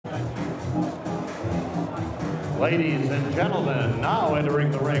Ladies and gentlemen, now entering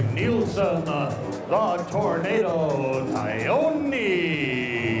the ring, Neilson, the Tornado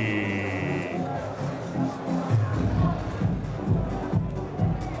Taione.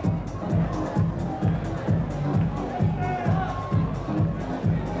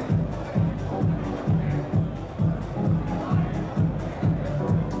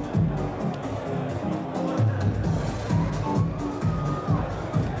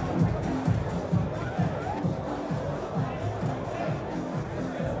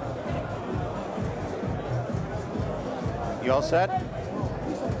 You all set?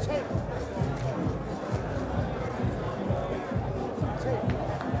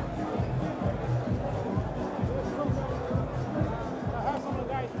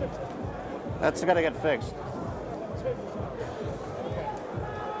 That's got to get fixed.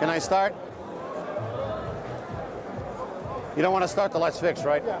 Can I start? You don't want to start till that's fixed,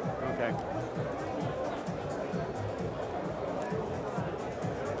 right? Yeah. Okay.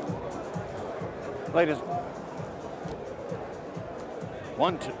 Ladies.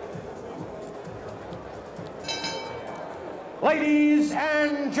 1, 2. Ladies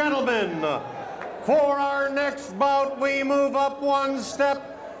and gentlemen, for our next bout, we move up one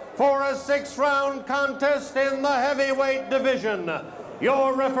step for a 6-round contest in the heavyweight division.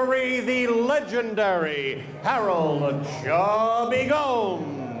 Your referee, the legendary Harold Chubby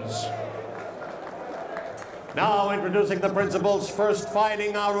Gomes. Now introducing the principals, first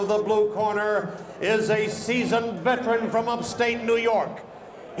fighting out of the blue corner is a seasoned veteran from upstate New York.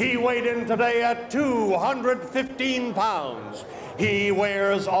 He weighed in today at 215 pounds. He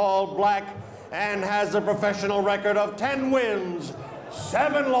wears all black and has a professional record of 10 wins,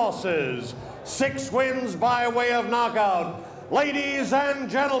 7 losses, 6 wins by way of knockout. Ladies and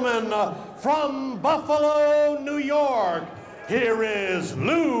gentlemen, from Buffalo, New York, here is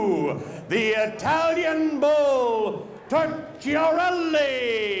Lou, the Italian Bull,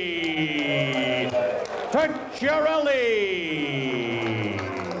 Turchiarelli. Turchiarelli.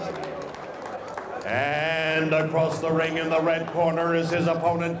 And across the ring in the red corner is his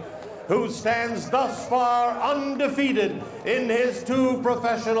opponent, who stands thus far undefeated in his 2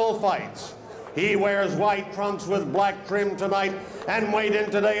 professional fights. He wears white trunks with black trim tonight and weighed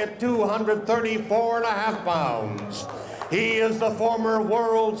in today at 234.5 pounds. He is the former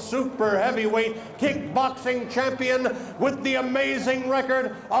world super heavyweight kickboxing champion with the amazing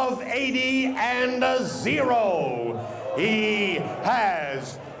record of 80-0. He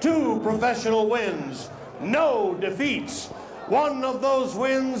has 2 professional wins, no defeats. One of those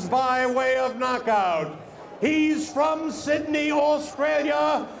wins by way of knockout. He's from Sydney,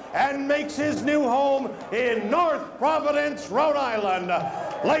 Australia, and makes his new home in North Providence, Rhode Island.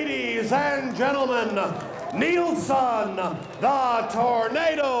 Ladies and gentlemen, Neilson, the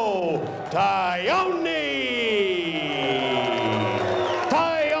Tornado Taione.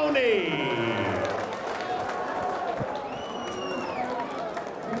 Taione.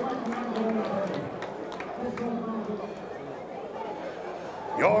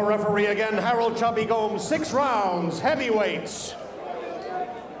 Your referee again, Harold Chubby Gomes, 6 rounds, heavyweights.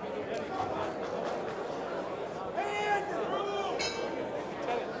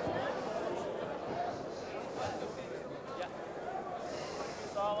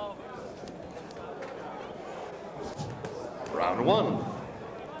 Round 1.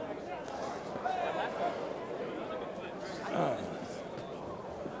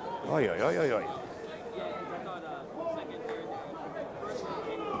 Oi, oi, oi, oi, oi.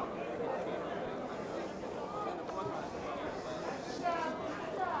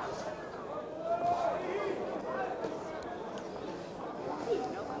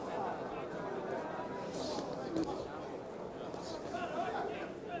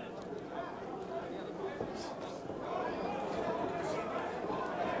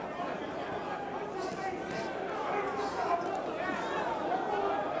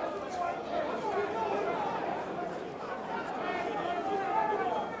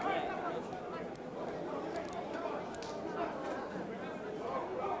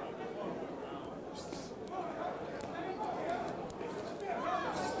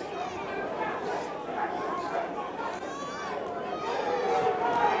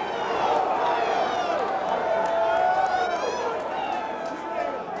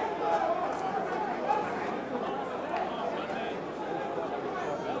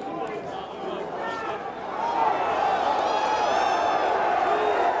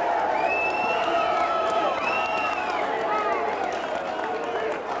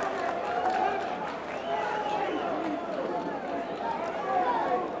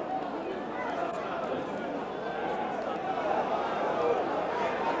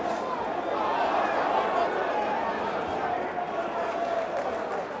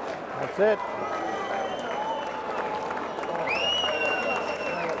 That's it.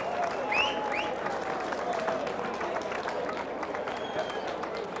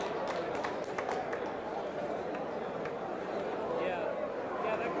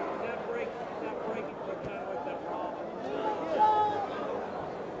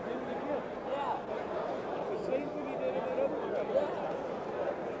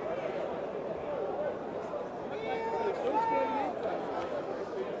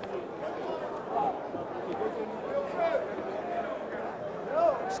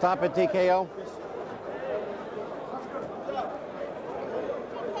 Stop it, TKO.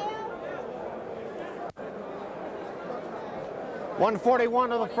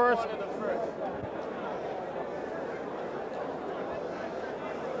 $141 of the first.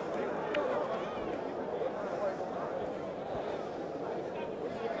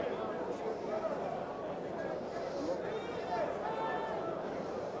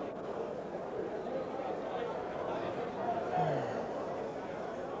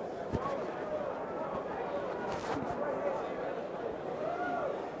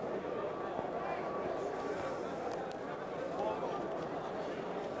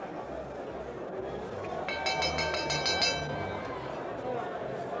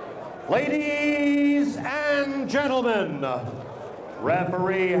 Ladies and gentlemen,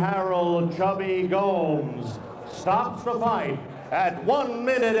 referee Harold Chubby Gomes stops the fight at 1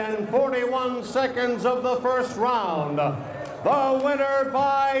 minute and 41 seconds of the first round. The winner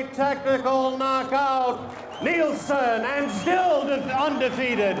by technical knockout, Neilson, and still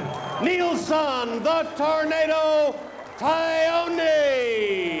undefeated, Neilson the Tornado Taione.